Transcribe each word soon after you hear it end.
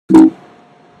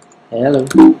Hello.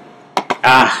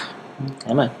 Ah,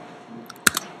 come on.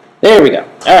 There we go.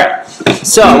 Alright,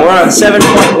 so we're on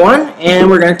 7.1 and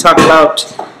we're going to talk about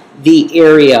the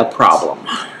area problem.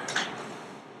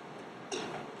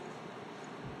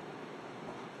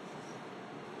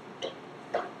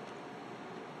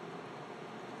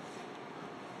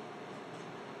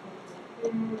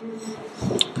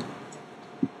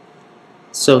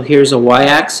 So here's a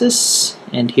y-axis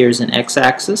and here's an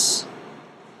x-axis.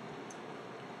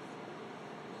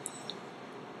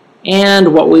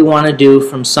 And what we want to do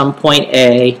from some point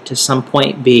A to some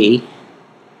point B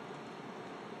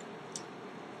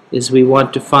is we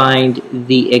want to find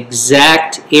the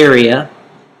exact area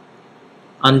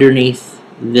underneath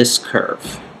this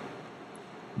curve.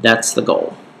 That's the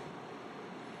goal.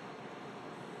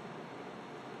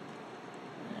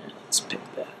 Let's pick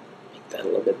that, make that a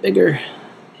little bit bigger.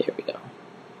 There we go.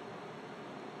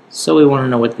 So we want to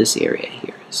know what this area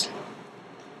here is.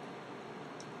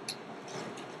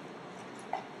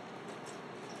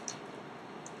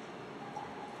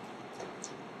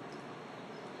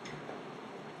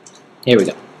 Here we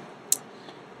go.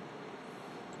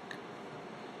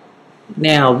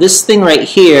 Now this thing right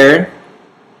here,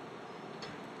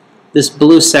 this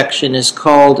blue section is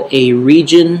called a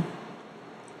region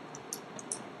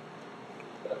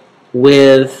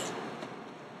with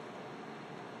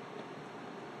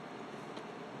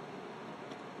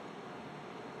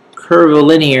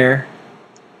curvilinear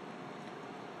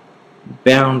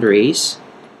boundaries.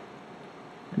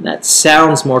 And that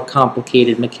sounds more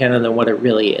complicated, McKenna, than what it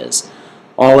really is.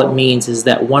 All it means is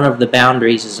that one of the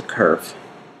boundaries is a curve.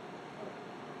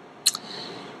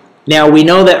 Now we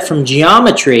know that from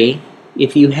geometry,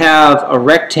 if you have a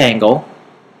rectangle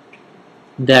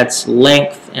that's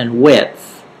length and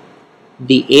width,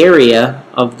 the area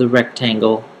of the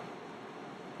rectangle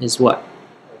is what?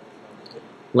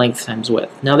 Length times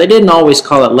width. Now they didn't always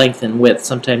call it length and width.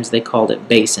 Sometimes they called it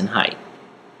base and height.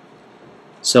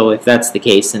 So if that's the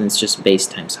case, then it's just base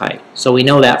times height. So we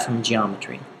know that from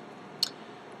geometry.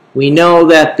 We know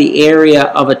that the area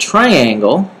of a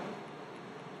triangle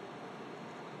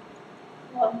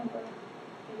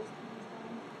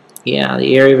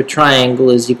the area of a triangle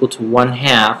is equal to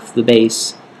 1/2 the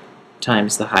base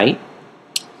times the height.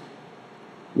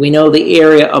 We know the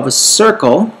area of a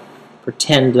circle,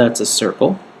 pretend that's a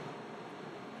circle,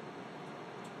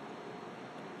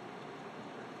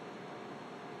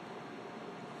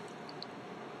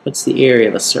 what's the area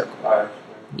of a circle? Pi r squared.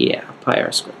 Yeah, pi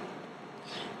r squared.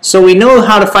 So we know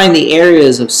how to find the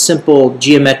areas of simple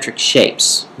geometric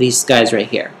shapes, these guys right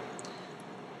here.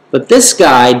 But this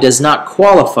guy does not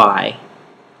qualify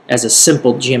as a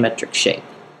simple geometric shape.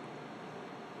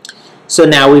 So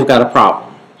now we've got a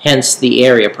problem, hence the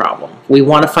area problem. We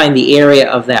want to find the area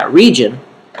of that region,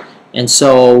 and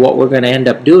so what we're going to end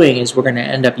up doing is we're going to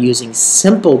end up using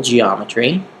simple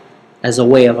geometry as a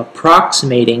way of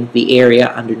approximating the area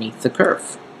underneath the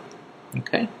curve.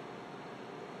 Okay?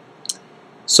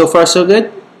 So far so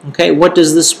good? Okay, what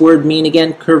does this word mean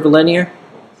again, curvilinear?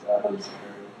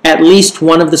 At least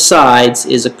one of the sides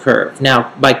is a curve.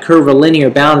 Now, by curvilinear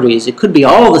boundaries, it could be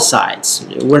all the sides.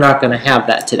 We're not going to have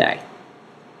that today.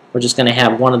 We're just going to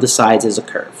have one of the sides as a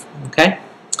curve. Okay?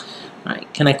 All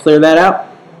right, can I clear that out?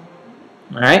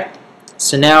 All right,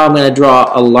 so now I'm going to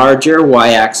draw a larger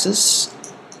y-axis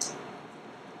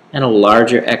and a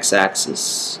larger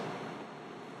x-axis.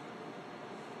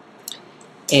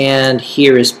 And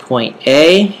here is point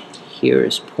A, here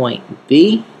is point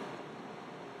B.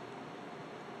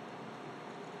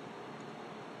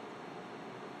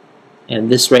 And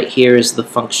this right here is the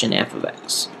function f of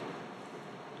x.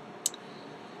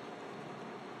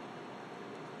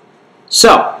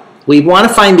 So, we want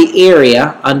to find the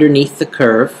area underneath the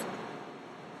curve.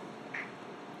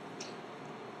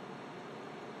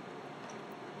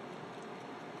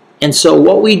 And so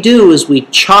what we do is we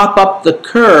chop up the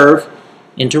curve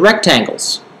into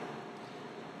rectangles.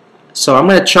 So I'm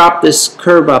going to chop this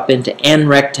curve up into n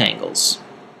rectangles.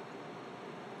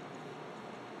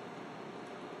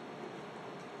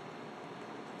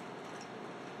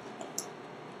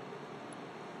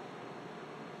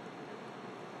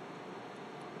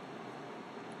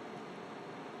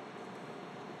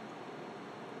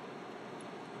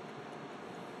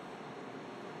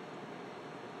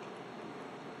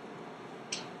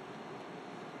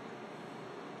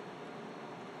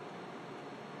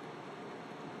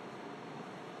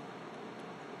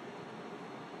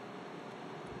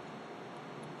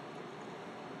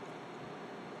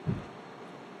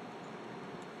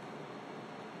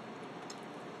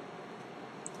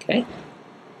 Okay.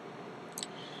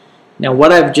 Now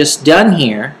what I've just done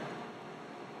here,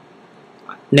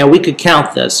 Now we could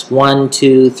count this. 1,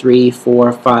 2, 3,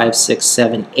 4, 5, 6,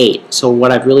 7, 8. So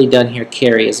what I've really done here,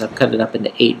 Carrie, is I've cut it up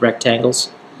into 8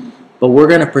 rectangles. But we're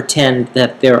going to pretend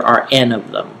that there are n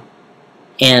of them.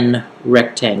 N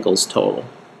rectangles total.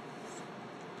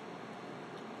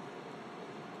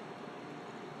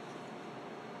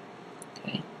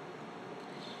 Okay.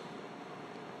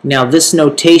 Now this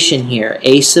notation here,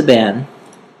 a sub n,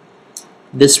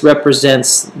 this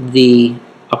represents the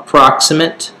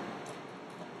approximate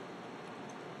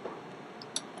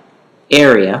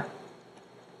area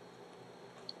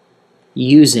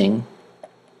using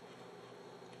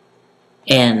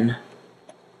n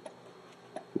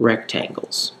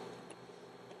rectangles.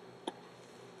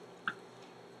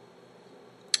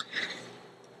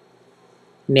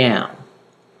 Now,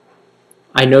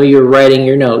 I know you're writing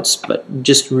your notes, but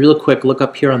just real quick, look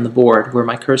up here on the board where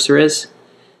my cursor is.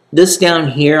 This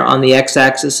down here on the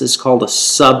x-axis is called a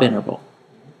subinterval.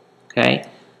 Okay?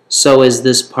 So is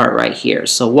this part right here.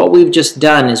 So what we've just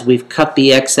done is we've cut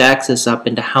the x-axis up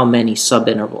into how many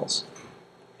subintervals?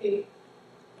 8.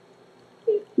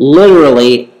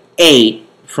 Literally 8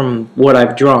 from what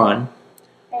I've drawn.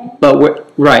 But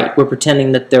we're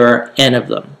pretending that there are n of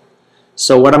them.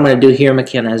 So what I'm going to do here,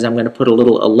 McKenna, is I'm going to put a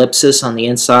little ellipsis on the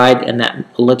inside, and that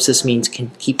ellipsis means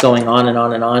can keep going on and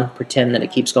on and on. Pretend that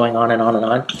it keeps going on and on and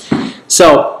on.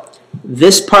 So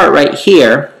this part right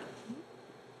here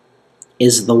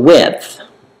is the width.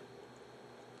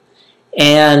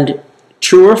 And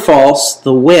true or false,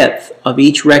 the width of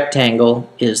each rectangle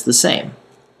is the same.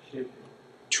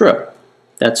 True.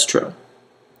 That's true.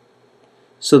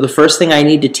 So the first thing I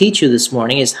need to teach you this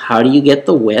morning is how do you get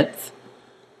the width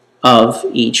of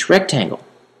each rectangle?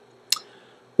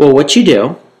 Well, what you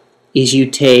do is you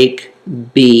take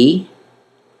b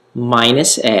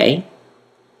minus a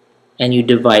and you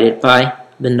divide it by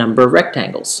the number of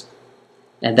rectangles.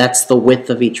 And that's the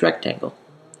width of each rectangle.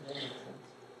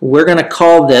 We're going to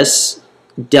call this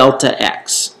delta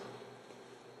x.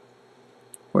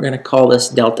 We're going to call this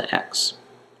delta x.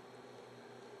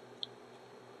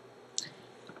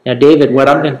 Now, David, what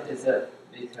I'm going to... Is that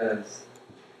because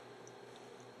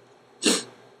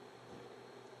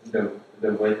the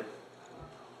width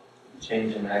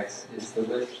change in x is the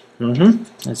width? Mm-hmm.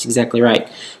 That's exactly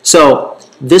right. So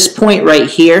this point right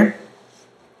here,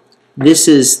 this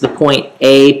is the point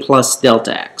A plus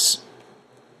delta x.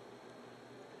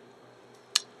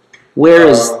 Where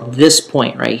is this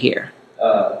point right here?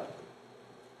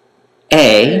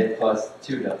 A plus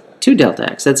 2 delta x. 2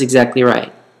 delta x. That's exactly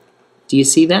right. Do you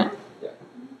see that? Yeah.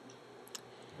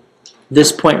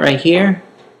 This point right here,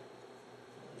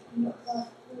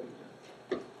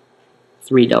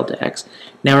 3 delta x.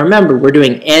 Now remember, we're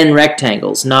doing n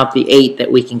rectangles, not the 8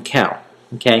 that we can count.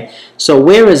 Okay, so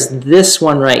where is this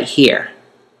one right here?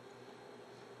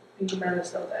 B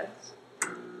minus delta x.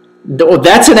 Oh,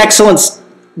 that's an excellent...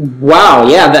 Wow,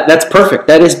 yeah, that's perfect.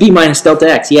 That is b minus delta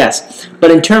x, yes.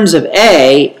 But in terms of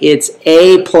a, it's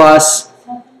a plus...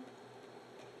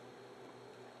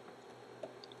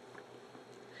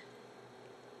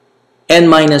 n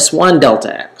minus 1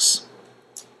 delta x.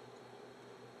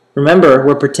 Remember,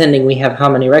 we're pretending we have how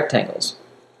many rectangles?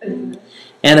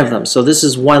 N of them. So this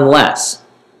is one less.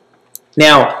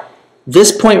 Now,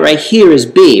 this point right here is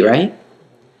b, right?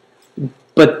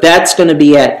 But that's going to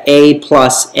be at a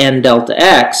plus n delta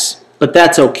x. But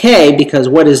that's okay because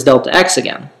what is delta x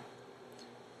again?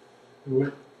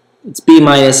 It's b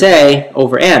minus a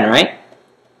over n, right?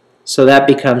 So that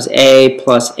becomes a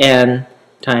plus n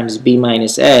times b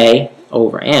minus a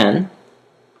over n.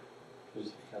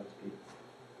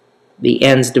 The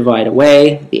n's divide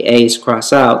away, the a's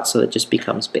cross out, so it just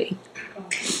becomes b.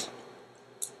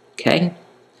 Okay?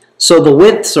 So the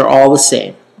widths are all the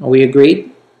same. Are we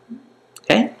agreed?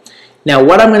 Okay? Now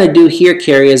what I'm going to do here,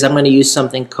 Carrie, is I'm going to use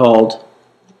something called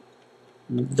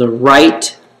the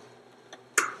right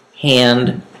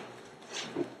hand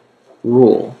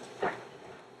rule.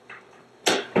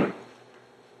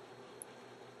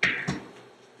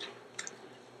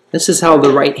 This is how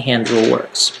the right hand rule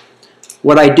works.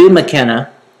 What I do,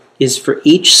 McKenna, is for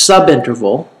each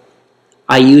subinterval,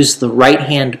 I use the right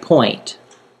hand point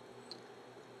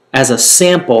as a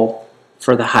sample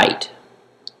for the height.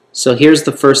 So here's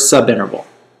the first subinterval.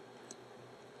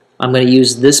 I'm going to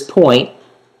use this point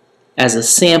as a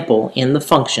sample in the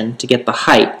function to get the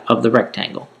height of the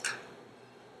rectangle.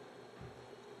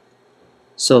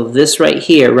 So this right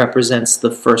here represents the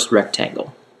first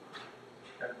rectangle.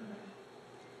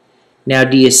 Now,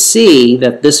 do you see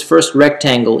that this first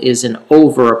rectangle is an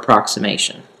over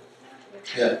approximation?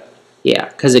 Yeah. Yeah,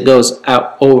 because it goes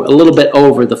out a little bit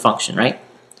over the function, right?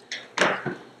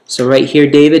 So right here,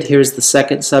 David, here's the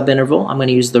second subinterval. I'm going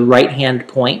to use the right-hand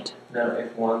point. Now,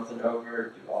 if one's an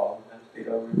over, do all of them have to be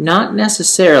over? Not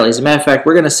necessarily. As a matter of fact,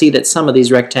 we're going to see that some of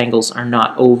these rectangles are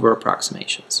not over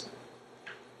approximations.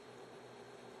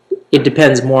 It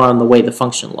depends more on the way the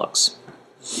function looks.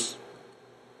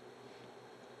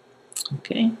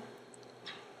 Okay.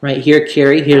 Right here,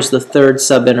 Carrie, here's the third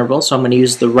subinterval, so I'm going to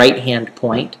use the right-hand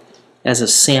point as a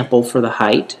sample for the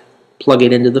height. Plug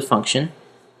it into the function,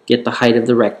 get the height of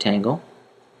the rectangle.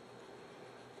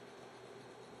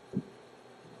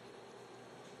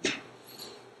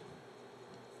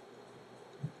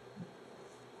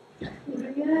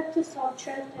 Would you have to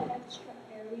subtract that extra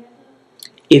area?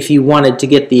 If you wanted to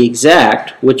get the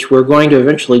exact, which we're going to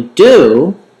eventually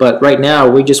do, but right now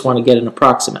we just want to get an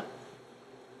approximate.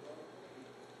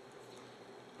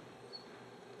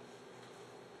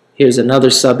 Here's another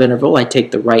subinterval. I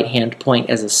take the right-hand point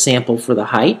as a sample for the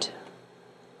height.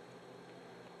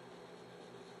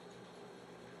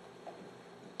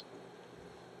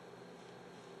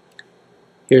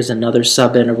 Here's another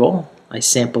subinterval. I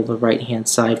sample the right-hand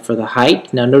side for the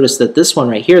height. Now notice that this one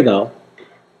right here, though,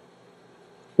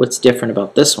 what's different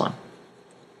about this one?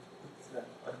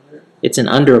 It's an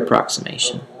under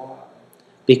approximation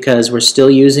because we're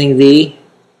still using the,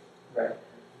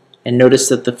 and notice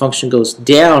that the function goes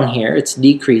down here, it's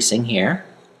decreasing here.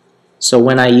 So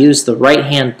when I use the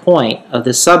right-hand point of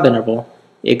the subinterval,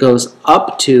 it goes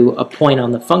up to a point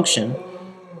on the function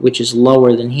which is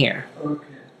lower than here. Okay.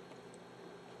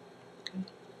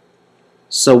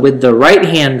 So with the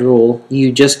right-hand rule,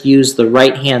 you just use the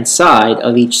right-hand side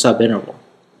of each subinterval.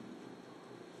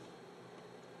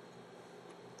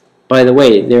 By the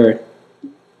way, there are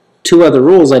two other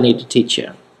rules I need to teach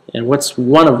you. And what's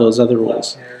one of those other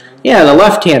rules? Yeah, the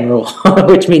left-hand rule,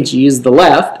 which means you use the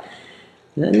left.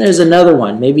 And then there's another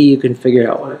one. Maybe you can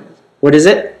figure out what is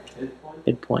it? Midpoint?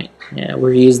 Midpoint. Yeah,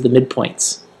 we use the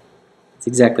midpoints. That's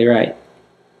exactly right.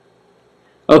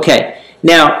 Okay,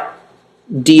 now,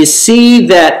 do you see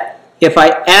that if I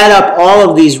add up all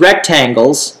of these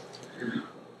rectangles,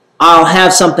 I'll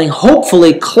have something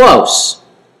hopefully close,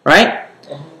 right?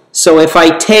 So if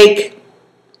I take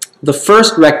the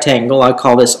first rectangle, I'll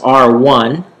call this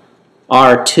R1,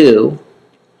 R2,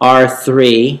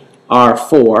 R3,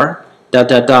 R4, dot,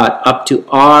 dot, dot, up to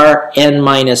Rn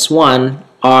minus 1,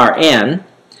 Rn.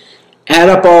 Add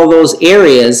up all those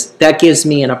areas, that gives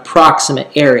me an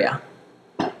approximate area,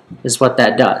 is what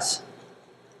that does,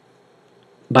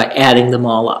 by adding them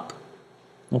all up.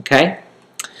 Okay?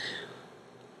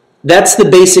 That's the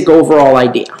basic overall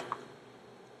idea.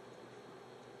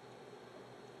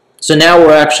 So now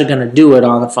we're actually going to do it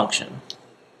on the function.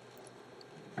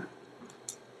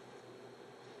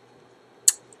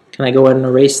 Can I go ahead and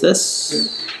erase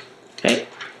this? Okay.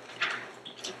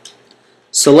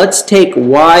 So let's take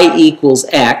y equals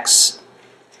x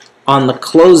on the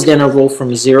closed interval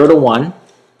from 0 to 1.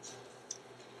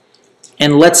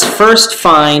 And let's first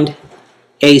find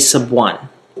a sub 1.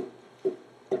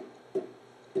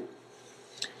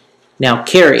 Now,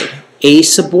 Carrie, a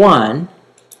sub 1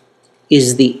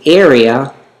 is the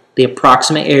area, the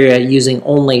approximate area, using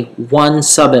only one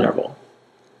subinterval.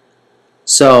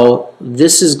 So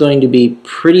this is going to be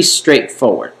pretty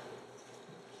straightforward.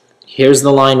 Here's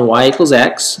the line y equals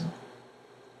x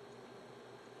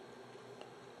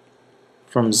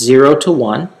from 0 to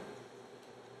 1.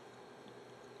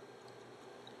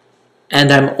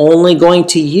 And I'm only going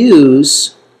to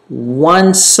use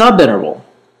one subinterval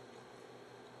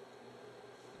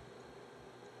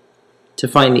to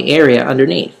find the area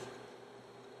underneath.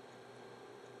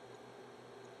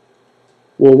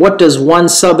 Well, what does one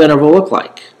subinterval look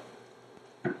like?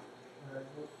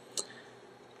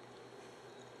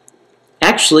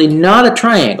 Actually, not a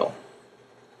triangle.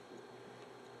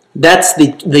 That's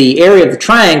the area of the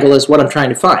triangle is what I'm trying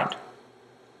to find.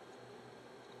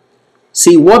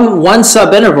 See, one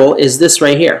subinterval is this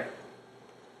right here.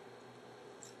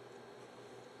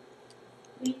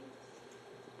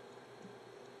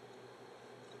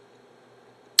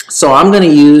 So I'm going to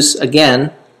use,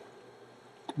 again,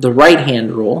 the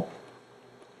right-hand rule.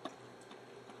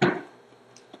 And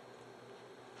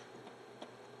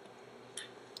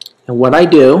what I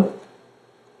do,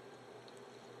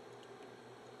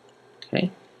 okay,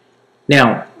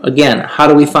 now, again, how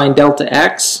do we find delta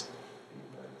x?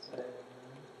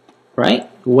 Right?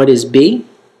 What is b?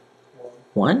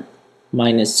 1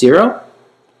 minus 0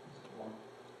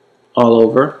 all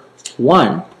over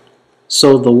 1.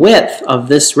 So the width of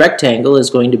this rectangle is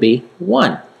going to be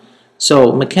 1.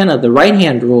 So McKenna, the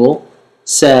right-hand rule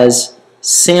says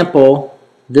sample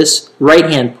this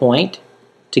right-hand point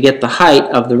to get the height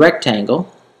of the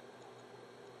rectangle.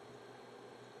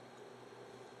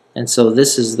 And so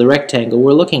this is the rectangle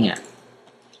we're looking at.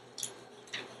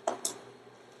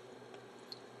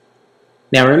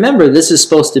 Now remember, this is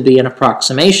supposed to be an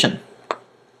approximation.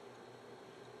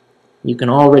 You can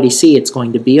already see it's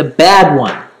going to be a bad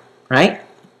one, right?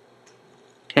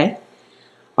 Okay?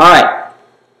 All right.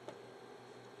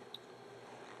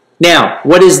 Now,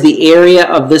 what is the area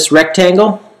of this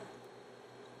rectangle?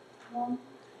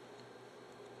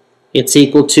 It's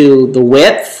equal to the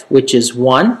width, which is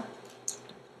 1,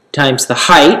 times the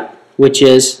height, which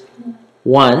is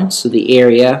 1. So the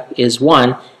area is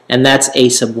 1, and that's a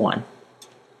sub 1.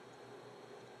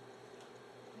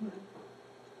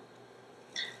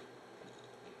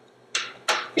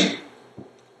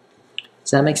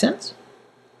 Does that make sense?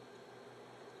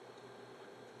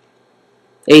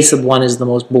 A sub 1 is the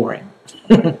most boring.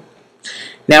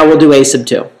 Now we'll do a sub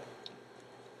 2.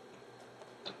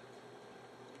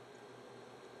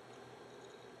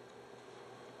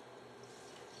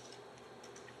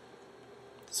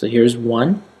 So here's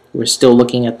 1. We're still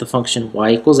looking at the function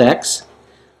y equals x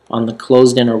on the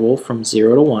closed interval from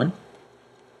 0 to 1.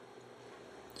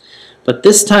 But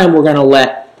this time we're going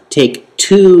to take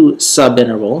 2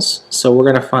 subintervals. So we're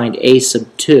going to find a sub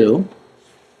 2.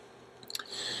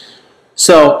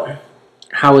 So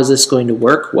how is this going to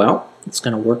work? Well, it's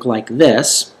going to work like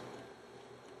this.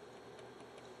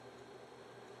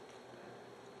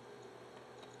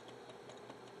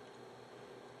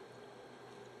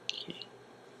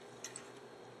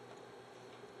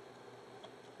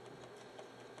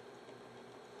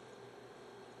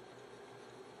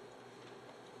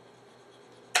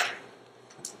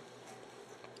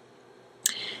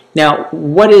 Now,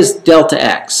 what is delta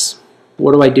x?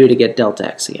 What do I do to get delta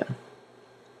x again?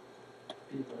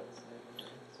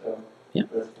 Yep.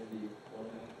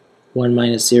 1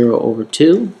 minus 0 over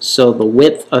 2. So the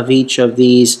width of each of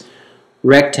these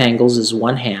rectangles is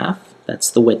 1/2. That's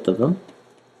the width of them.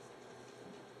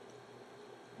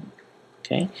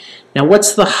 Okay. Now,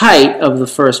 what's the height of the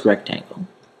first rectangle?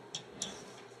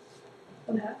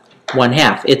 1/2.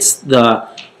 1/2.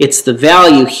 It's the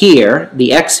value here,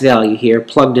 the x value here,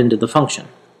 plugged into the function.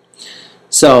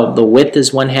 So the width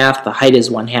is 1/2, the height is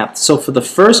 1/2. So for the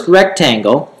first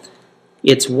rectangle,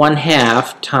 it's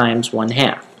 1/2 times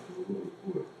 1/2.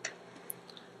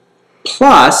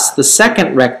 Plus the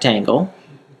second rectangle,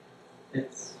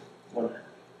 It's 1/2.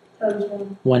 Times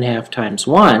 1. 1/2 times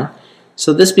 1.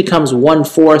 So this becomes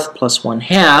 1/4 plus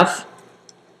 1/2,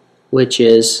 which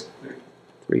is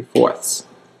 3/4.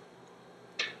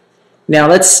 Now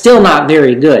that's still not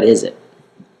very good, is it?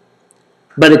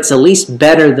 But it's at least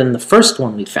better than the first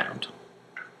one we found.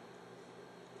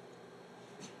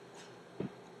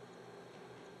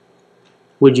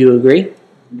 Would you agree?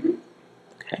 Mm-hmm.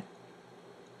 Okay.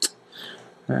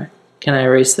 All right. Can I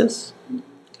erase this?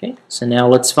 Okay. So now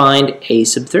let's find a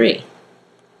sub 3.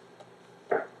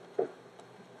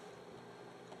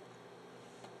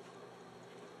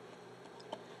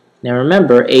 Now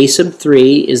remember, a sub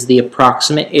 3 is the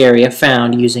approximate area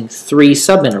found using 3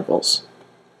 subintervals.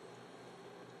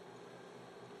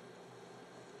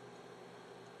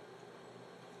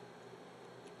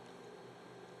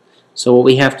 So what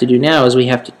we have to do now is we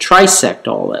have to trisect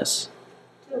all this.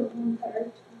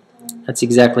 That's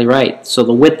exactly right. So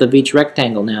the width of each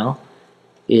rectangle now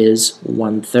is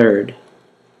 1/3.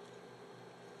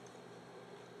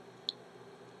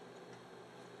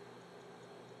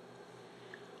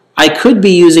 I could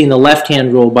be using the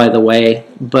left-hand rule, by the way,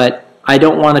 but I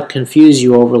don't want to confuse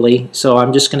you overly, so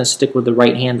I'm just going to stick with the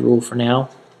right-hand rule for now.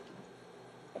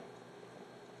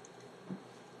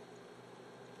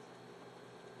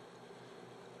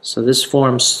 So this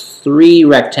forms 3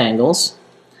 rectangles.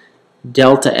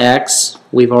 Delta x,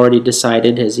 we've already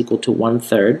decided, is equal to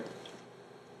 1/3.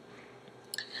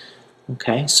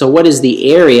 Okay, so what is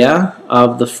the area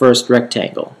of the first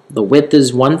rectangle? The width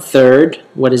is 1/3.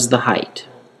 What is the height?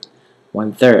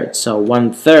 1/3. So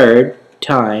 1/3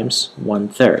 times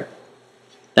 1/3.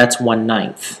 That's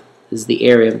 1/9 is the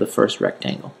area of the first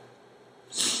rectangle.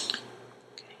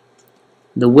 Okay.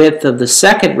 The width of the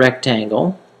second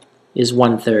rectangle is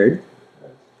 1/3.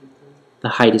 The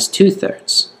height is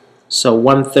 2/3. So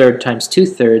 1/3 times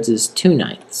 2/3 is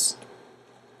 2/9.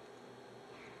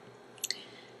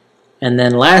 And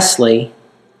then lastly,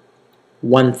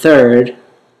 1/3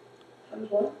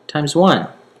 times 1,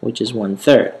 which is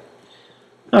 1/3.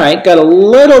 All right, got a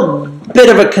little bit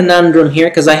of a conundrum here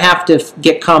because I have to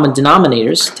get common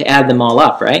denominators to add them all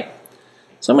up, right?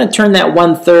 So I'm going to turn that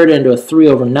 1/3 into a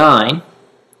 3/9.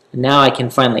 And now I can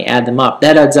finally add them up.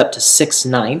 That adds up to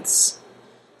 6/9,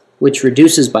 which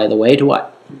reduces, by the way, to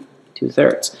what?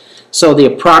 2/3. So the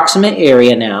approximate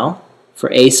area now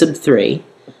for a sub 3,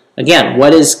 Again,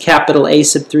 what is capital A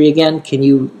sub 3 again? Can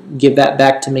you give that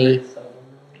back to me?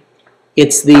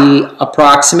 It's the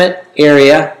approximate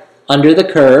area under the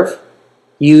curve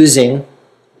using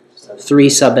 3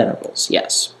 subintervals.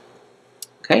 Yes.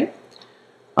 Okay?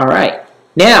 All right.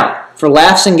 Now, for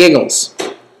laughs and giggles.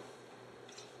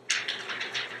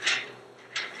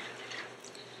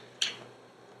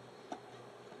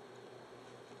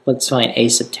 Let's find A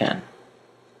sub 10.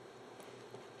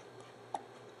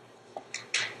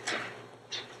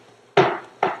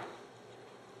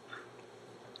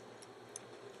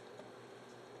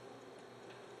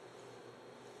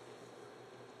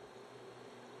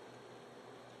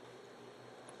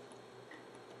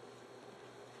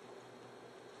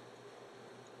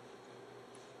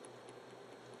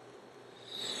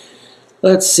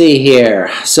 Let's see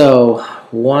here. So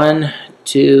 1,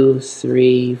 2,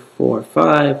 3, 4,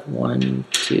 5. 1,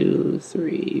 2,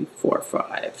 3, 4,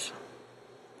 5.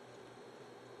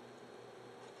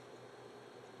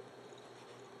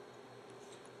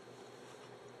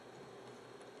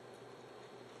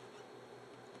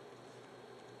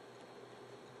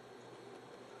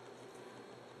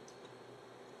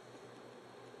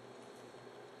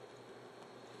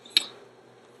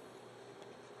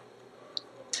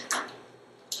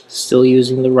 Still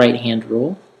using the right hand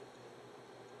rule.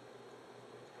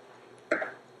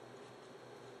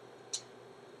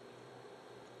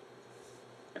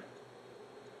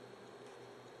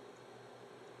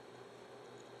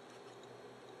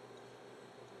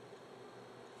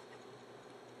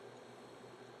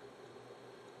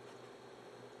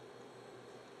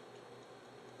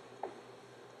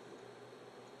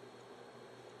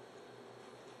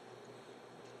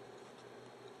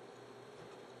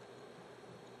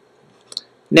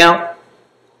 Now,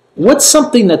 what's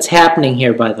something that's happening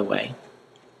here, by the way?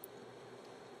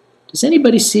 Does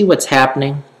anybody see what's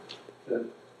happening? The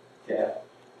gap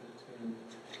between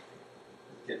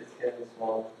it's getting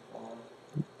smaller and smaller.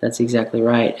 That's exactly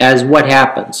right. As what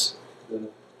happens? The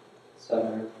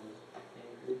subintervals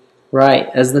increase. Right.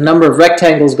 As the number of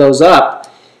rectangles goes up,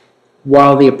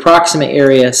 while the approximate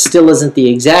area still isn't the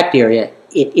exact area,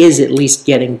 it is at least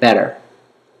getting better.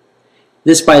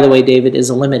 This, by the way, David,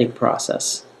 is a limiting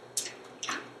process.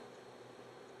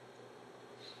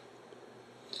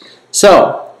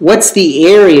 So, what's the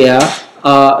area,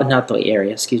 not the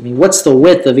area, excuse me, what's the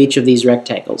width of each of these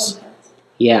rectangles? 1/10.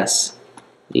 Yes,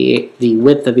 the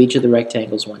width of each of the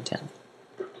rectangles, 1/10.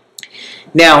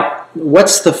 Now,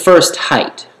 what's the first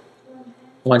height?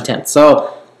 1/10.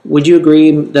 So, would you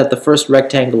agree that the first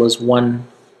rectangle is 1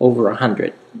 over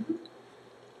 100? Mm-hmm.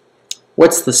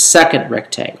 What's the second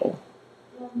rectangle?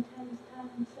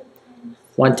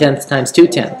 1/10 times 1/10 times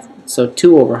 2/10. So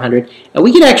 2 over 100. And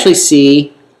we can actually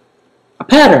see a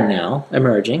pattern now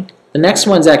emerging. The next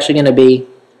one's actually going to be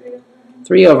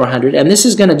 3 over 100. And this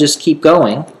is going to just keep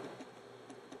going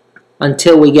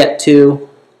until we get to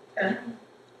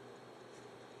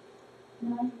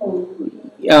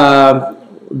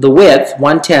the width,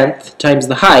 1/10 times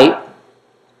the height,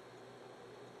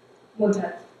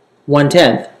 1/10.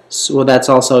 1/10. So that's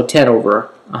also 10 over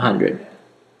 100.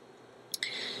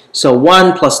 So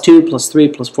 1 plus 2 plus 3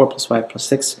 plus 4 plus 5 plus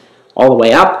 6, all the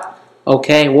way up.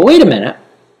 Okay, well, wait a minute.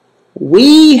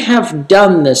 We have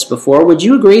done this before. Would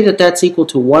you agree that that's equal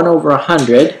to 1 over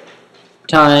 100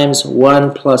 times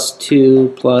 1 plus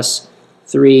 2 plus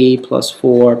 3 plus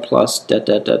 4 plus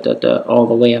all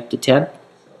the way up to 10?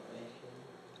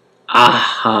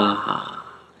 Aha!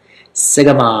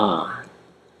 Sigma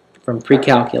from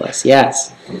pre-calculus.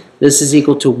 Yes. This is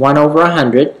equal to 1 over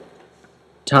 100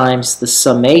 times the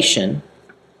summation,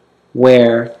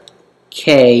 where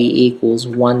k equals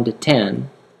 1 to 10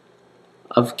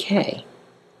 of k.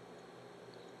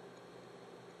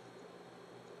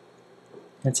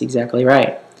 That's exactly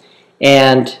right.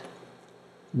 And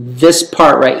this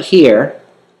part right here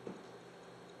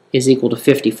is equal to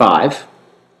 55.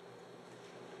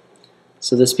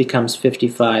 So this becomes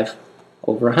 55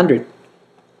 over 100,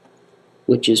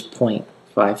 which is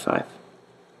 0.55.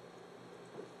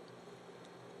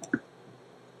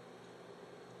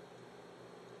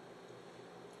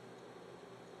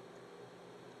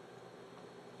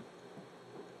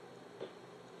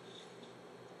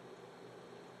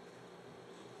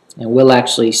 And we'll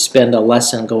actually spend a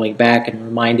lesson going back and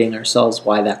reminding ourselves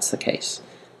why that's the case.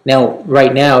 Now,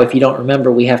 right now, if you don't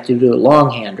remember, we have to do it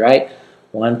longhand, right?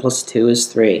 1 plus 2 is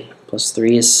 3, plus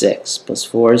 3 is 6, plus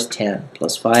 4 is 10,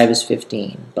 plus 5 is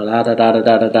 15,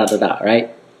 da-da-da-da-da-da-da-da,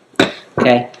 right?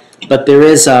 Okay? But there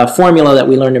is a formula that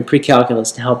we learned in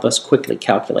pre-calculus to help us quickly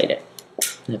calculate it.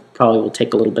 And it probably will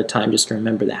take a little bit of time just to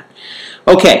remember that.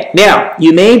 Okay, now,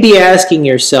 you may be asking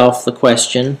yourself the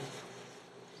question,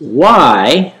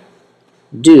 why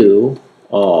do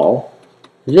all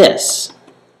this?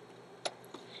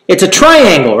 It's a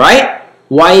triangle, right?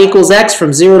 Y equals x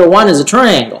from 0 to 1 is a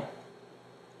triangle.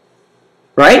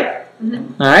 Right?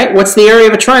 Mm-hmm. All right, what's the area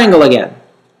of a triangle again?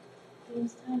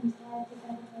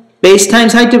 Base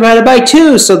times height divided by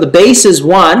 2. So the base is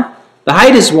 1, the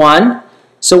height is 1.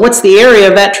 So what's the area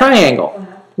of that triangle?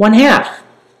 1/2.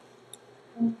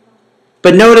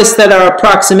 But notice that our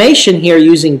approximation here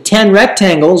using 10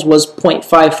 rectangles was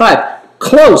 0.55.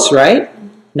 Close, right?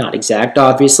 Not exact,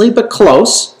 obviously, but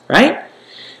close, right?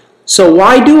 So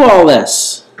why do all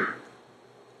this?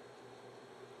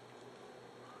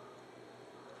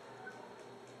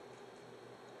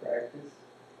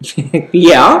 Practice.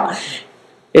 Yeah,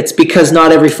 it's because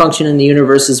not every function in the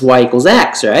universe is y equals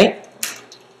x, right?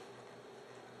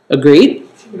 Agreed?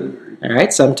 All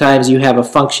right, sometimes you have a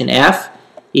function f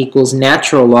equals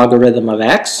natural logarithm of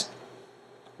x,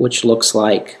 which looks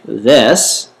like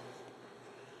this.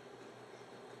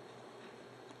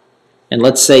 And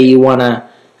let's say you want to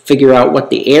figure out what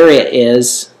the area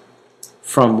is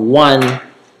from 1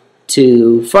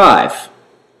 to 5.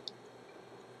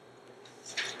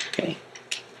 Okay.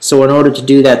 So in order to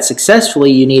do that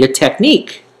successfully, you need a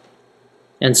technique.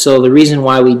 And so the reason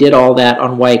why we did all that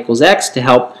on y equals x to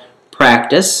help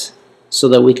practice so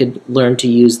that we could learn to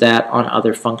use that on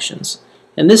other functions.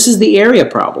 And this is the area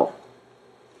problem.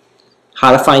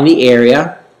 How to find the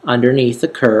area underneath the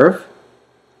curve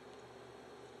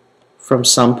from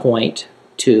some point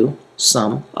to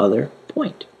some other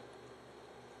point.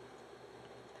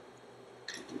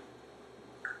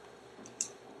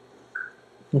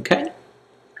 Okay?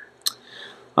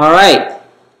 All right.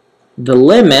 The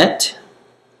limit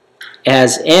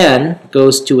as n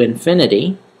goes to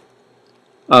infinity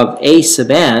of a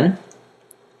sub n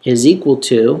is equal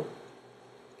to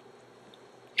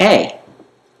a,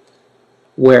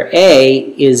 where a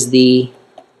is the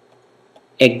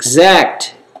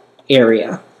exact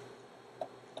area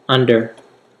under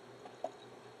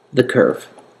the curve.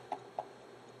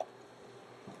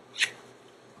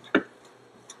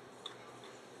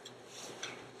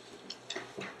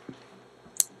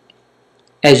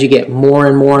 As you get more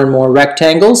and more and more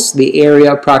rectangles, the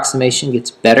area approximation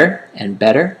gets better and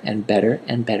better and better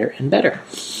and better and better.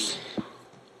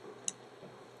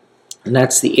 And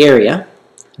that's the area.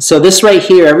 So this right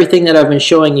here, everything that I've been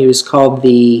showing you is called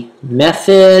the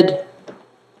method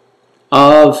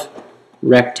of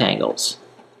rectangles.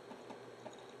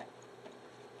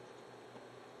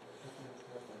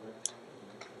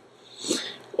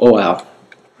 Oh, well,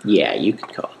 yeah, you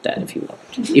could call it that if you want.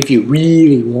 If you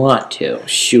really want to,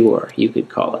 sure, you could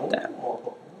call it that.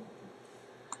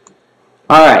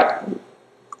 All right.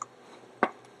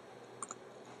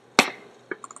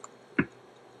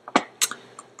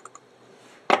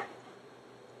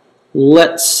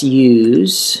 Let's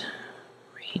use,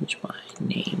 change my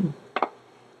name.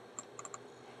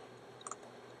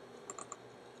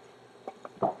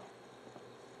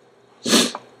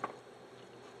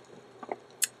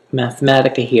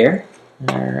 Mathematica here.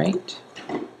 All right.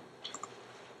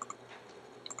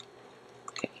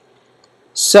 Okay.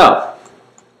 So,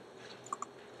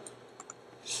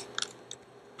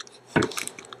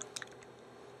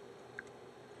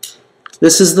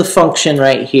 this is the function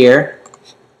right here.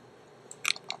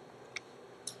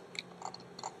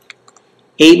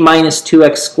 8 minus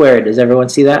 2x squared. Does everyone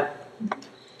see that?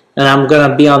 And I'm going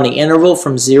to be on the interval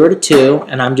from 0 to 2,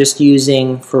 and I'm just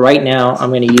using, for right now, I'm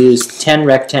going to use 10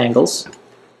 rectangles.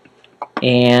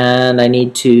 And I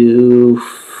need to,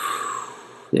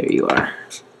 there you are.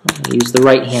 I'm going to use the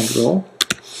right-hand rule.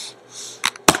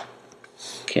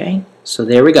 Okay, so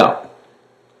there we go.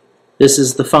 This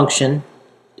is the function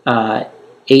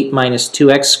 8 minus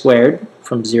 2x squared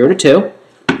from 0 to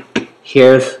 2.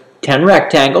 Here's 10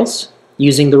 rectangles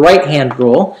using the right-hand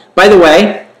rule. By the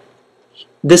way,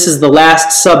 this is the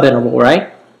last subinterval,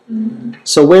 right? Mm-hmm.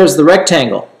 So where's the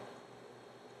rectangle?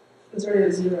 It's already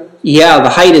at 0. Yeah, the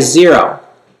height is 0.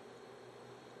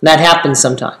 That happens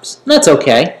sometimes. That's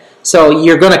okay. So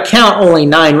you're going to count only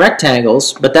 9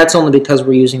 rectangles, but that's only because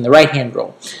we're using the right-hand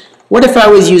rule. What if I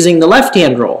was using the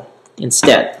left-hand rule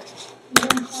instead?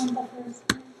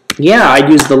 Yeah,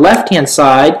 I'd use the left-hand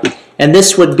side, and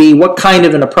this would be what kind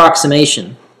of an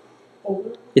approximation?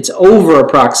 Over. It's over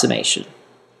approximation.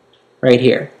 Right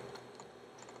here.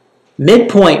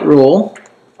 Midpoint rule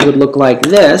would look like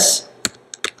this.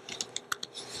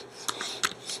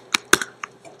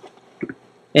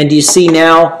 And do you see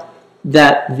now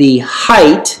that the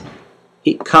height,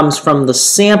 it comes from the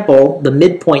sample, the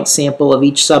midpoint sample of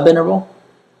each subinterval?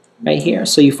 Right here.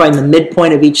 So you find the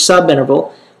midpoint of each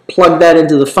subinterval, plug that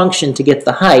into the function to get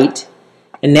the height,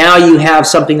 And now you have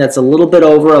something that's a little bit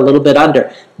over, a little bit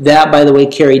under. That, by the way,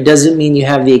 Carrie, doesn't mean you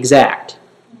have the exact,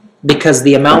 because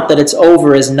the amount that it's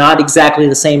over is not exactly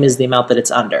the same as the amount that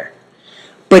it's under.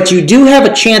 But you do have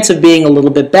a chance of being a little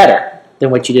bit better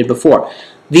than what you did before.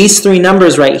 These three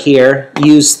numbers right here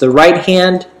use the right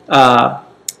hand,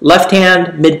 left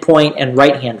hand, midpoint, and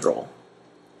right hand rule.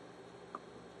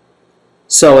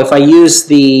 So if I use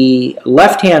the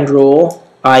left hand rule,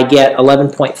 I get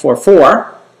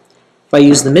 11.44. If I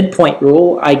use the midpoint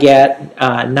rule, I get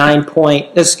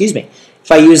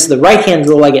If I use the right hand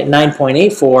rule, I get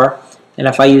 9.84, and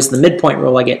if I use the midpoint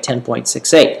rule, I get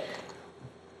 10.68.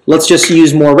 Let's just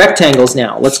use more rectangles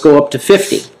now. Let's go up to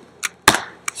 50.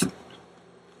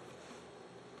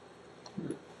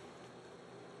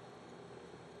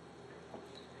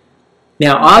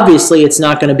 Now, obviously, it's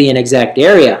not going to be an exact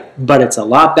area, but it's a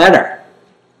lot better,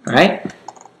 right?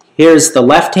 Here's the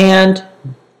left hand,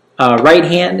 right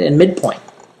hand, and midpoint.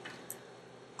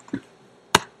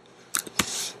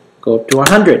 Go up to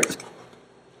 100.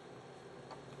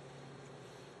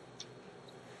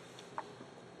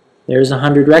 There's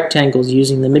 100 rectangles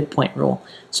using the midpoint rule.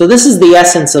 So this is the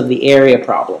essence of the area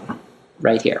problem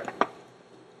right here.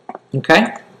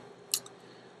 Okay?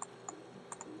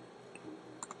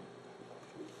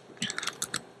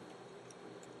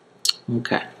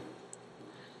 Okay.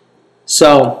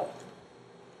 So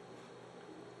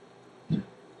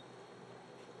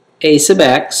a sub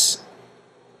x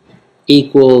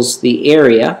equals the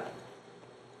area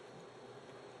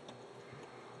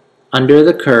under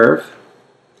the curve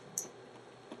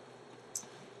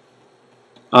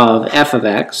of f of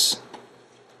x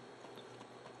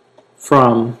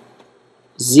from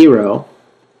 0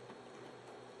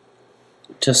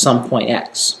 to some point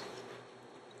x.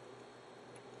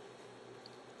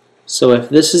 So if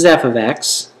this is f of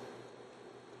x,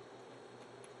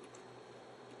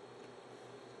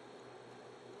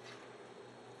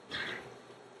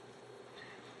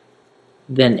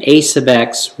 then a sub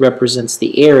x represents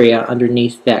the area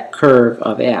underneath that curve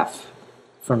of f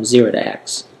from 0 to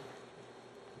x.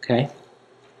 Okay?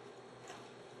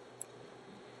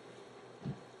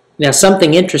 Now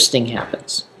something interesting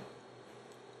happens.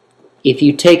 If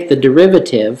you take the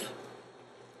derivative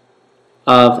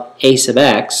of a sub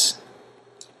x,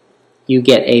 you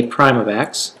get a prime of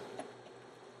x,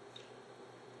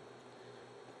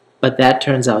 but that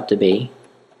turns out to be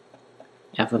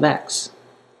f of x.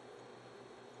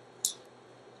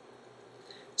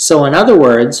 So in other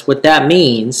words, what that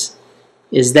means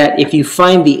is that if you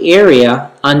find the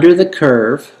area under the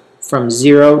curve from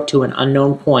 0 to an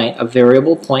unknown point, a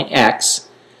variable point x,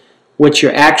 what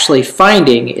you're actually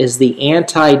finding is the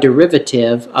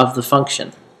antiderivative of the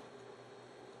function.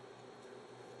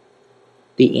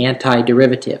 The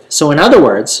antiderivative. So in other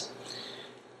words,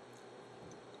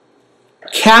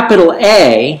 capital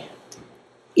A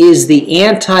is the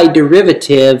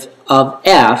antiderivative of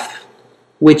f,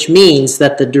 which means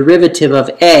that the derivative of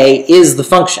A is the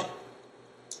function.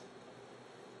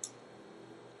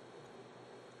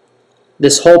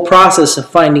 This whole process of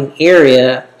finding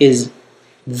area is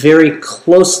very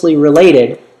closely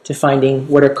related to finding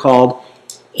what are called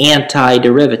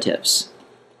antiderivatives.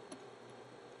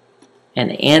 An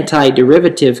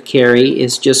antiderivative, Carrie,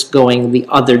 is just going the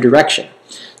other direction.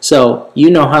 So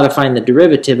you know how to find the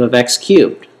derivative of x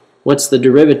cubed. What's the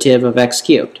derivative of x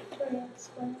cubed?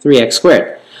 3x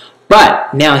squared.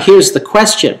 But now here's the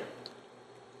question.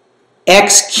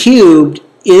 X cubed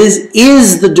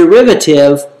is the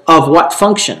derivative of what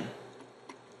function?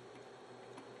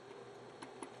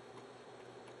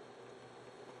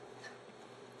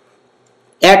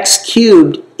 X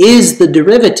cubed is the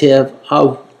derivative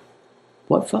of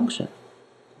what function?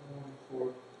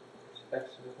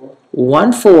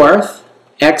 1/4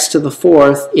 x to the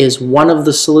 4th is one of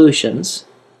the solutions.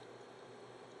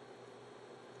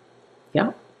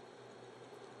 Yeah.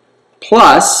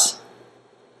 Plus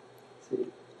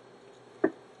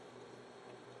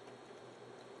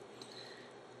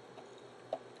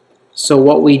so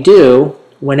what we do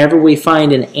whenever we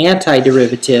find an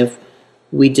antiderivative,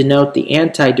 we denote the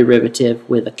antiderivative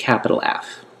with a capital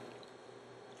F.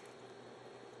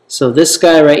 So this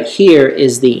guy right here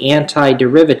is the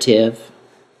antiderivative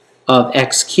of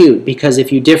x cubed, because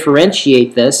if you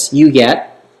differentiate this, you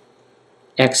get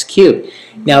x cubed.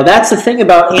 Now that's the thing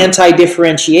about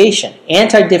anti-differentiation.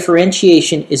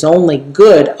 Anti-differentiation is only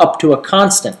good up to a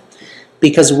constant,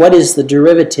 because what is the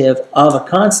derivative of a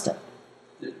constant?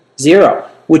 0,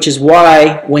 which is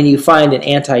why when you find an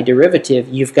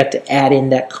antiderivative, you've got to add in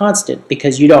that constant,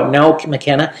 because you don't know,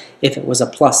 McKenna, if it was a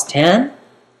plus 10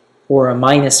 or a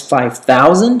minus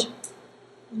 5,000.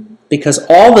 because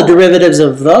all the derivatives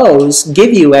of those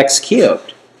give you x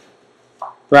cubed,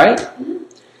 right?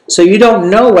 So you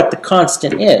don't know what the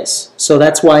constant is. So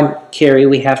that's why, Carrie,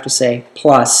 we have to say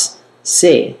plus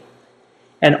c.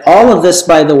 And all of this,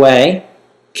 by the way,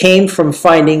 came from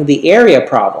finding the area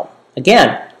problem.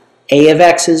 Again, a of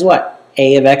x is what?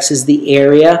 A of x is the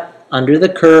area under the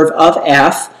curve of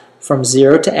f from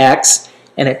 0 to x.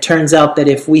 And it turns out that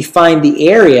if we find the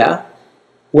area,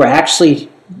 we're actually,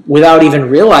 without even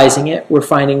realizing it, we're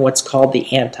finding what's called the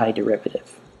antiderivative,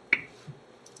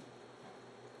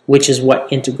 which is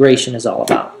what integration is all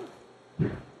about.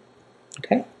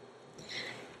 Okay?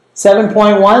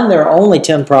 7.1, there are only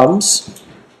 10 problems.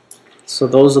 So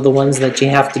those are the ones that you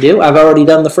have to do. I've already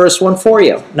done the first one for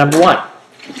you. Number 1.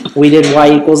 We did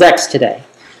y equals x today.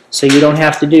 So you don't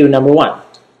have to do number 1.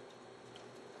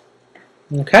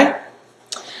 Okay?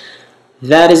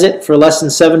 That is it for lesson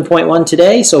 7.1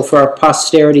 today. So for our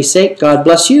posterity's sake, God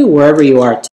bless you wherever you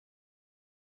are today.